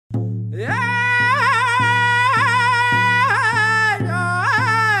It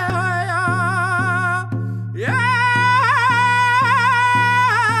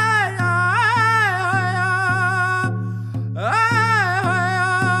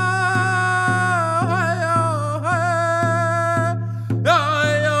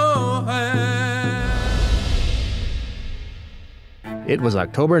was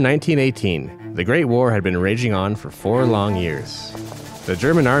October 1918. The Great War had been raging on for 4 long years. The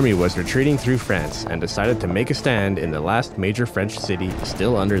German army was retreating through France and decided to make a stand in the last major French city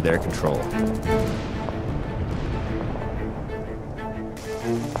still under their control.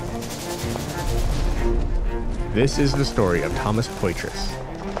 This is the story of Thomas Poitras,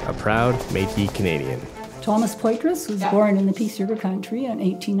 a proud Métis Canadian. Thomas Poitras was born in the Peace River country in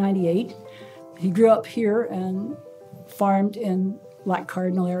 1898. He grew up here and farmed in Black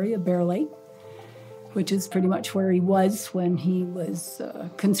Cardinal area, Bear Lake, which is pretty much where he was when he was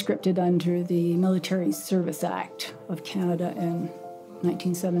conscripted under the Military Service Act of Canada in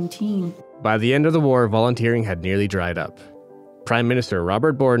 1917. By the end of the war, volunteering had nearly dried up. Prime Minister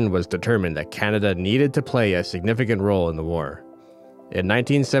Robert Borden was determined that Canada needed to play a significant role in the war. In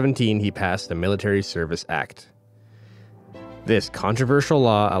 1917, he passed the Military Service Act. This controversial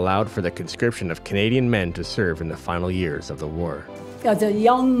law allowed for the conscription of Canadian men to serve in the final years of the war. As a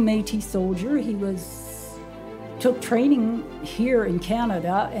young Métis soldier, he took training here in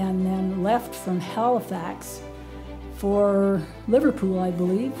Canada and then left from Halifax for Liverpool, I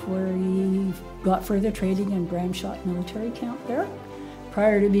believe, where he got further training in Bramshott military camp there,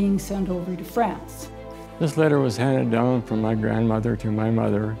 prior to being sent over to France. This letter was handed down from my grandmother to my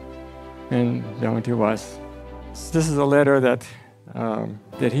mother and down to us. This is a letter that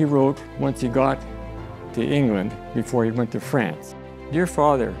he wrote once he got to England before he went to France. Dear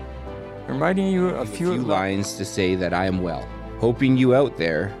Father, I'm writing you a few lines to say that I am well, hoping you out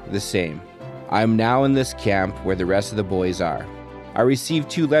there the same. I am now in this camp where the rest of the boys are. I received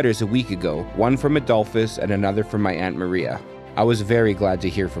 2 letters a week ago, one from Adolphus and another from my Aunt Maria. I was very glad to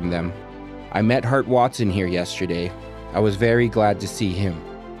hear from them. I met Hart Watson here yesterday. I was very glad to see him.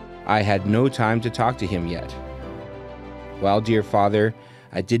 I had no time to talk to him yet. Well, dear Father,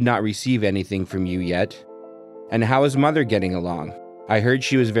 I did not receive anything from you yet. And how is Mother getting along? I heard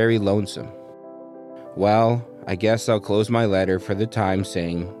she was very lonesome. Well, I guess I'll close my letter for the time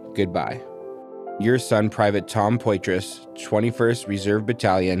saying goodbye. Your son, Private Tom Poitras, 21st Reserve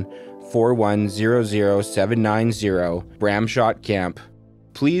Battalion, 4100790, Bramshott Camp.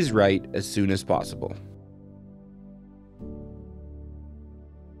 Please write as soon as possible.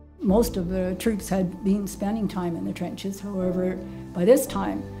 Most of the troops had been spending time in the trenches. However, by this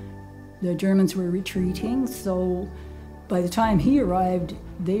time, the Germans were retreating, so by the time he arrived,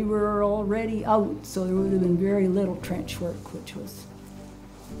 they were already out, so there would have been very little trench work, which was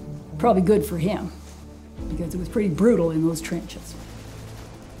probably good for him, because it was pretty brutal in those trenches.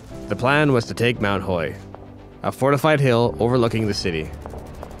 The plan was to take Mount Hoy, a fortified hill overlooking the city.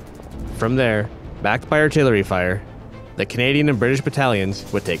 From there, backed by artillery fire, the Canadian and British battalions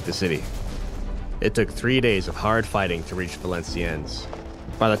would take the city. It took 3 days of hard fighting to reach Valenciennes.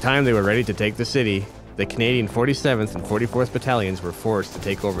 By the time they were ready to take the city, the Canadian 47th and 44th battalions were forced to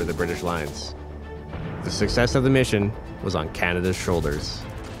take over the British lines. The success of the mission was on Canada's shoulders.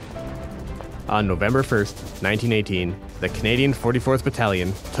 On November 1st, 1918, the Canadian 44th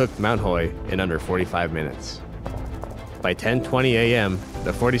Battalion took Mount Hoy in under 45 minutes. By 10:20 a.m.,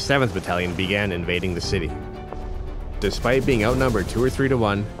 the 47th Battalion began invading the city. Despite being outnumbered 2 or 3 to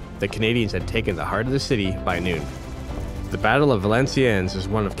 1, the Canadians had taken the heart of the city by noon. The Battle of Valenciennes is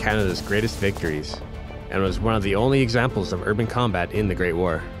one of Canada's greatest victories, and was one of the only examples of urban combat in the Great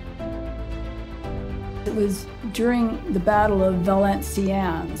War. It was during the Battle of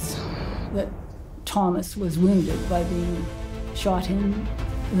Valenciennes that Thomas was wounded by being shot in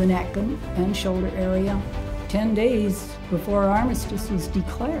the neck and shoulder area 10 days before armistice was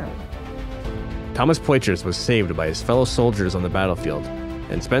declared. Thomas Poitras was saved by his fellow soldiers on the battlefield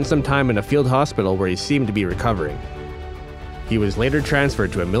and spent some time in a field hospital where he seemed to be recovering. He was later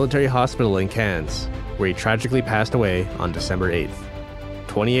transferred to a military hospital in Cannes, where he tragically passed away on December 8th,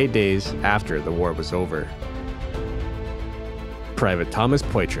 28 days after the war was over. Private Thomas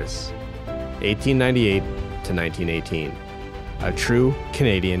Poitras, 1898 to 1918, a true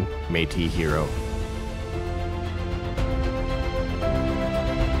Canadian Métis hero.